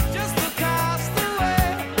 Just across the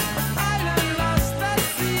way, island lost at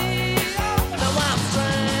sea. Now I'm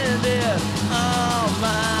stranded on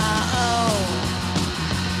my own.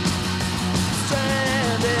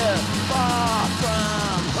 Stranded far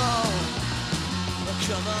from home.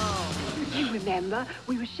 Come on. You remember,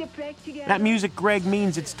 we were shipwrecked together. That music, Greg,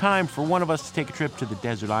 means it's time for one of us to take a trip to the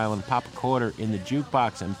desert island, pop a quarter in the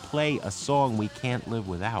jukebox, and play a song we can't live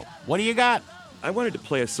without. What do you got? I wanted to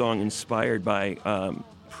play a song inspired by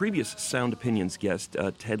previous Sound Opinions guest,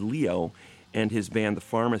 Ted Leo, and his band, The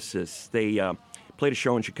Pharmacists. They played a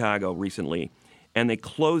show in Chicago recently, and they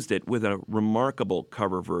closed it with a remarkable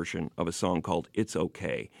cover version of a song called It's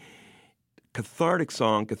Okay. Cathartic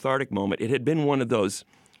song, cathartic moment. It had been one of those,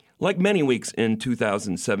 like many weeks in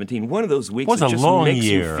 2017, one of those weeks Was that a just long makes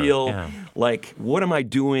year. you feel Yeah. like, what am I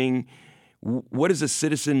doing? What does a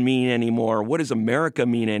citizen mean anymore? What does America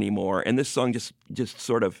mean anymore? And this song just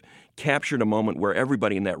sort of captured a moment where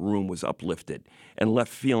everybody in that room was uplifted and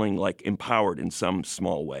left feeling like empowered in some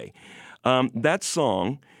small way. That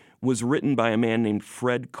song was written by a man named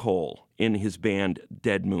Fred Cole in his band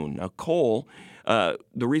Dead Moon. Now, Cole, the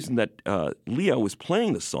reason that Leo was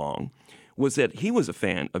playing the song was that he was a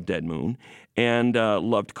fan of Dead Moon and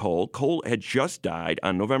loved Cole. Cole had just died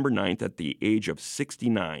on November 9th at the age of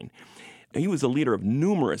 69. He was the leader of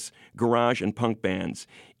numerous garage and punk bands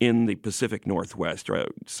in the Pacific Northwest,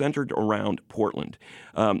 centered around Portland.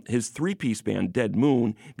 His three-piece band, Dead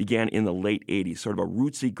Moon, began in the late 80s, sort of a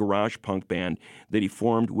rootsy garage punk band that he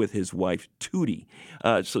formed with his wife, Tootie.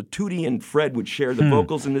 So Tootie and Fred would share the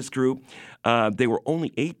vocals in this group. They were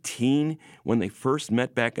only 18 when they first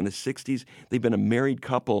met back in the 60s. They've been a married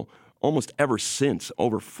couple almost ever since,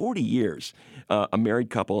 over 40 years, a married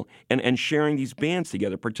couple, and sharing these bands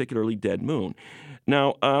together, particularly Dead Moon.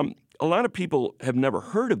 Now, a lot of people have never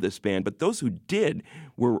heard of this band, but those who did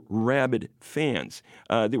were rabid fans.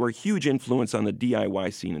 They were a huge influence on the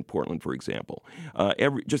DIY scene in Portland, for example.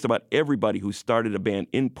 Just about everybody who started a band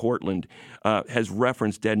in Portland has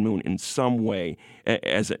referenced Dead Moon in some way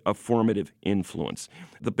as a formative influence.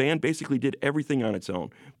 The band basically did everything on its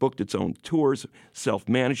own, booked its own tours,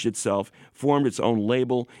 self-managed itself, formed its own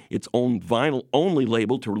label, its own vinyl-only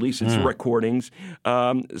label to release its recordings.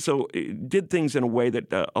 So it did things in a way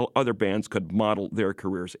that other bands could model their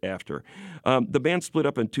careers after. The band split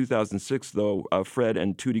up in 2006, though. Fred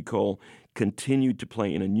and Tootie Cole continued to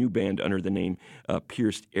play in a new band under the name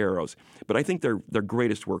Pierced Arrows. But I think their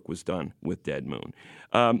greatest work was done with Dead Moon.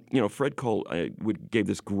 Fred Cole gave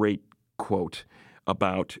this great quote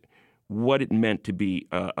about what it meant to be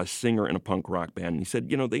a singer in a punk rock band. And he said,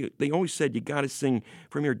 they always said, you got to sing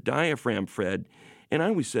from your diaphragm, Fred. And I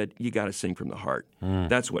always said, you got to sing from the heart.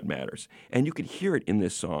 That's what matters. And you could hear it in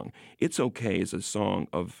this song. It's Okay is a song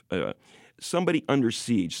of somebody under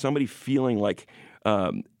siege, somebody feeling like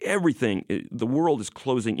everything, the world is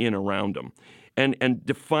closing in around them. And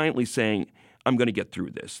defiantly saying, I'm going to get through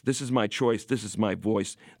this. This is my choice. This is my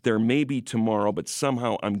voice. There may be tomorrow, but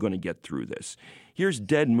somehow I'm going to get through this. Here's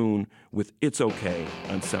Dead Moon with It's Okay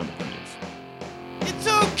on Sound Opinions. It's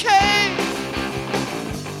okay.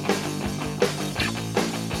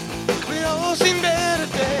 We all seen better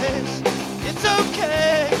days. It's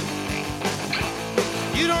okay.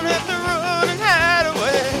 You don't have to run and hide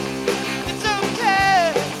away. It's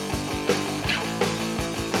okay.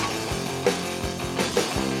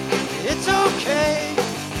 It's okay.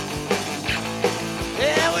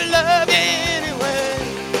 Yeah, we love you anyway.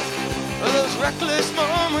 For those reckless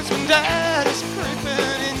moments when doubt is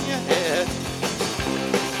creeping in your head.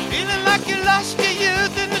 Feeling like you lost your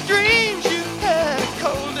youth and the dreams you had,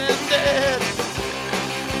 cold and dead.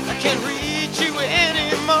 I can't reach you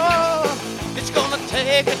anymore. It's gonna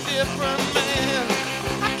take a different man.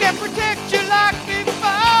 I can't protect you like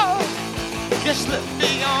before. Just slip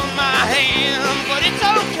beyond my hand, but it's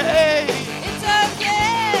okay. It's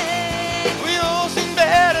okay. We all seen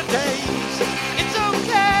better days. It's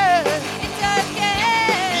okay. It's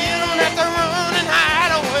okay. You don't have to run and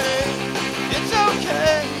hide away. It's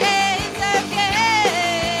okay. It's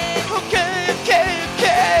okay. Okay, okay,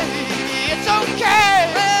 okay. It's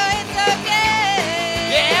okay. Oh, it's okay.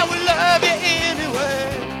 Yeah, we love you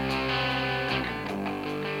anyway.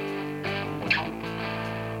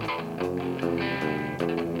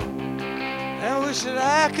 I wish that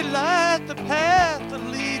I could light the path that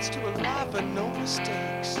leads to a life of no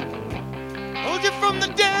mistakes. Hold you from the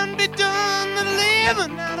done be done that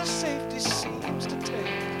living out of safety seems to take.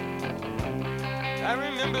 I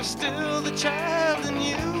remember still the child in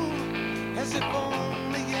you, as if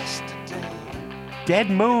only yesterday. Dead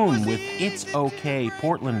Moon with It's Okay,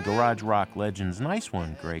 Portland garage rock legends. Nice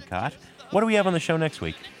one, Greg Kot. What do we have on the show next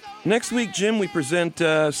week? Next week, Jim, we present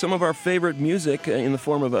some of our favorite music in the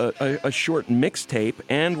form of a short mixtape,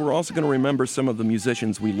 and we're also going to remember some of the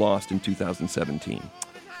musicians we lost in 2017.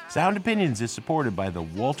 Sound Opinions is supported by the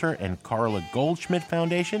Walter and Carla Goldschmidt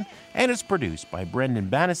Foundation, and it's produced by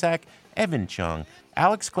Brendan Banasak, Evan Chung,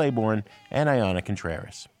 Alex Claiborne, and Ayana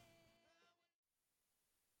Contreras.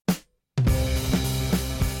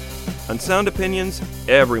 On Sound Opinions,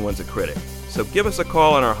 everyone's a critic. So give us a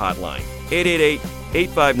call on our hotline,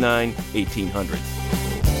 888-859-1800.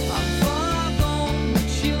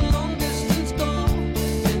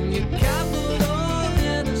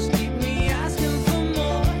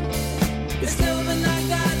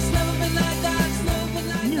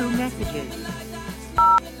 New messages.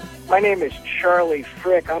 My name is Charlie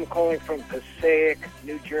Frick. I'm calling from Passaic,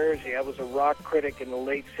 New Jersey. I was a rock critic in the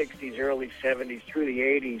late 60s, early 70s, through the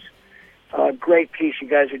 80s. Great piece you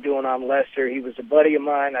guys are doing on Lester. He was a buddy of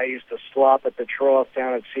mine. I used to slop at the trough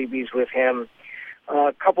down at CB's with him.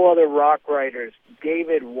 A couple other rock writers.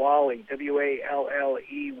 David Wally,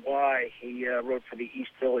 W-A-L-L-E-Y. He wrote for the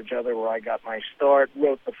East Village Other, where I got my start.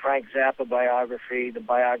 Wrote the Frank Zappa biography, the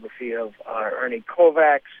biography of Ernie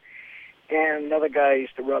Kovacs. And another guy I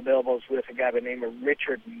used to rub elbows with, a guy by the name of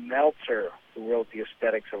Richard Meltzer, who wrote The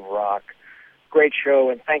Aesthetics of Rock. Great show,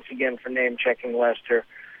 and thanks again for name-checking Lester.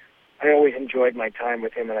 I always enjoyed my time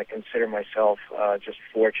with him, and I consider myself just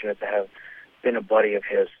fortunate to have been a buddy of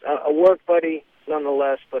his. A work buddy,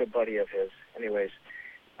 nonetheless, but a buddy of his. Anyways,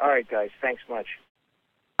 all right, guys, thanks much.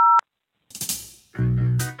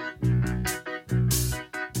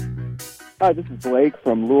 Hi, this is Blake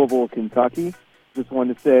from Louisville, Kentucky. Just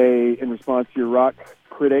wanted to say, in response to your rock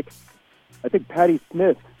critics, I think Patti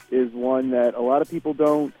Smith is one that a lot of people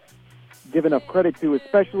don't give enough credit to,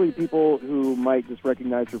 especially people who might just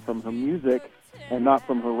recognize her from her music and not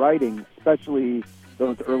from her writing, especially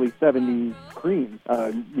those early 70s creams.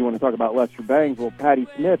 You want to talk about Lester Bangs? Well, Patti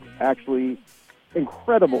Smith, actually,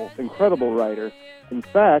 incredible writer. In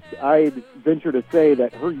fact, I'd venture to say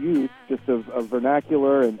that her use just of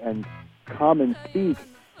vernacular and common speak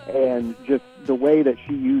and just the way that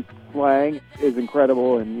she used slang is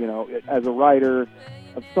incredible. And, you know, as a writer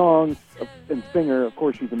of songs and singer, of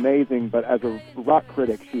course, she's amazing, but as a rock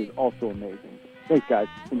critic, she is also amazing. Thanks, guys.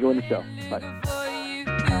 Enjoying the show. Bye.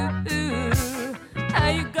 How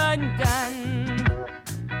you gone done?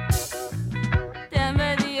 Down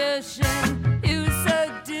by the ocean, it was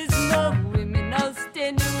so dismal. Women all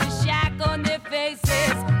standing with shock on their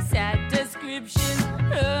faces. Sad description,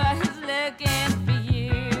 I was looking for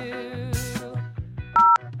you.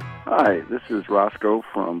 Hi, this is Roscoe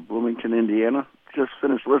from Bloomington, Indiana. Just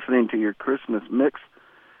finished listening to your Christmas mix,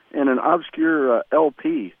 and an obscure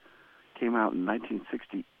LP came out in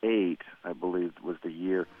 1968, I believe was the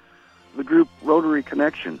year. The group Rotary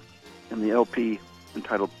Connection, and the LP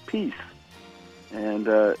entitled Peace. And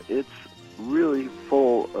it's really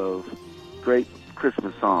full of great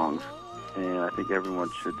Christmas songs. and I think everyone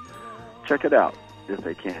should check it out if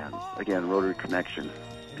they can. Again, Rotary Connection.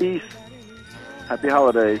 Peace. Happy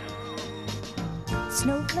holidays.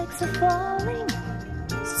 Snowflakes are falling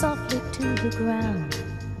softly to the ground.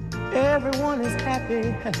 Everyone is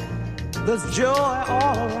happy. There's joy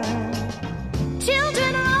all around.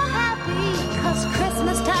 Children are all happy 'cause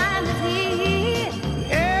Christmas time is here.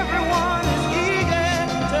 Everyone is eager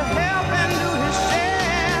to help and do his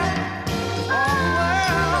share.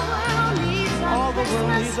 All the world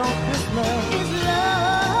needs on Christmas is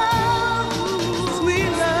love.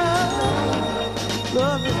 Sweet love.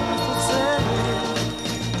 Love is necessary.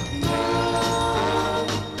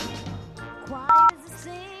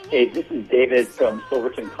 Hey, this is David from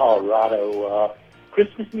Silverton, Colorado.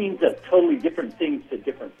 Christmas means totally different things to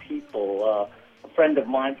different people. A friend of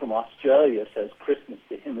mine from Australia says Christmas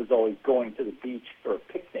to him is always going to the beach for a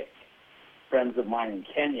picnic. Friends of mine in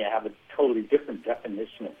Kenya have a totally different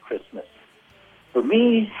definition of Christmas. For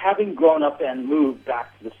me, having grown up and moved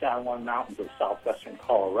back to the San Juan Mountains of southwestern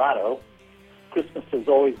Colorado, Christmas has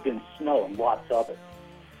always been snow and lots of it.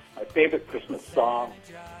 My favorite Christmas song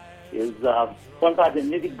is one by the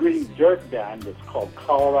Nitty Gritty Dirt Band. It's called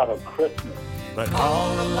Colorado Christmas. But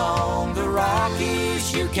all along the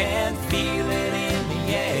Rockies, you can feel it in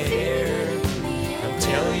the air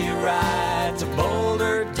until you ride to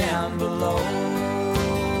Boulder down below.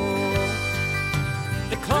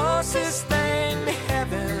 The closest thing to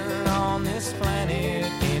heaven on this planet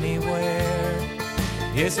anywhere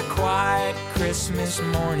is a quiet Christmas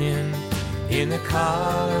morning in the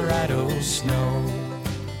Colorado snow.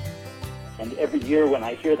 And every year when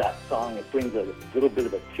I hear that song, it brings a little bit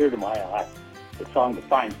of a tear to my eye. The song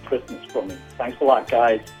defines Christmas for me. Thanks a lot,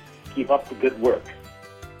 guys. Keep up the good work.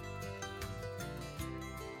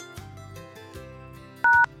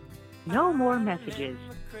 No more messages.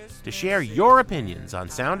 To share your opinions on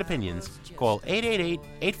Sound Opinions, call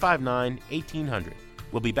 888-859-1800.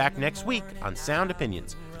 We'll be back next week on Sound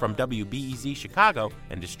Opinions from WBEZ Chicago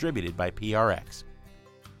and distributed by PRX.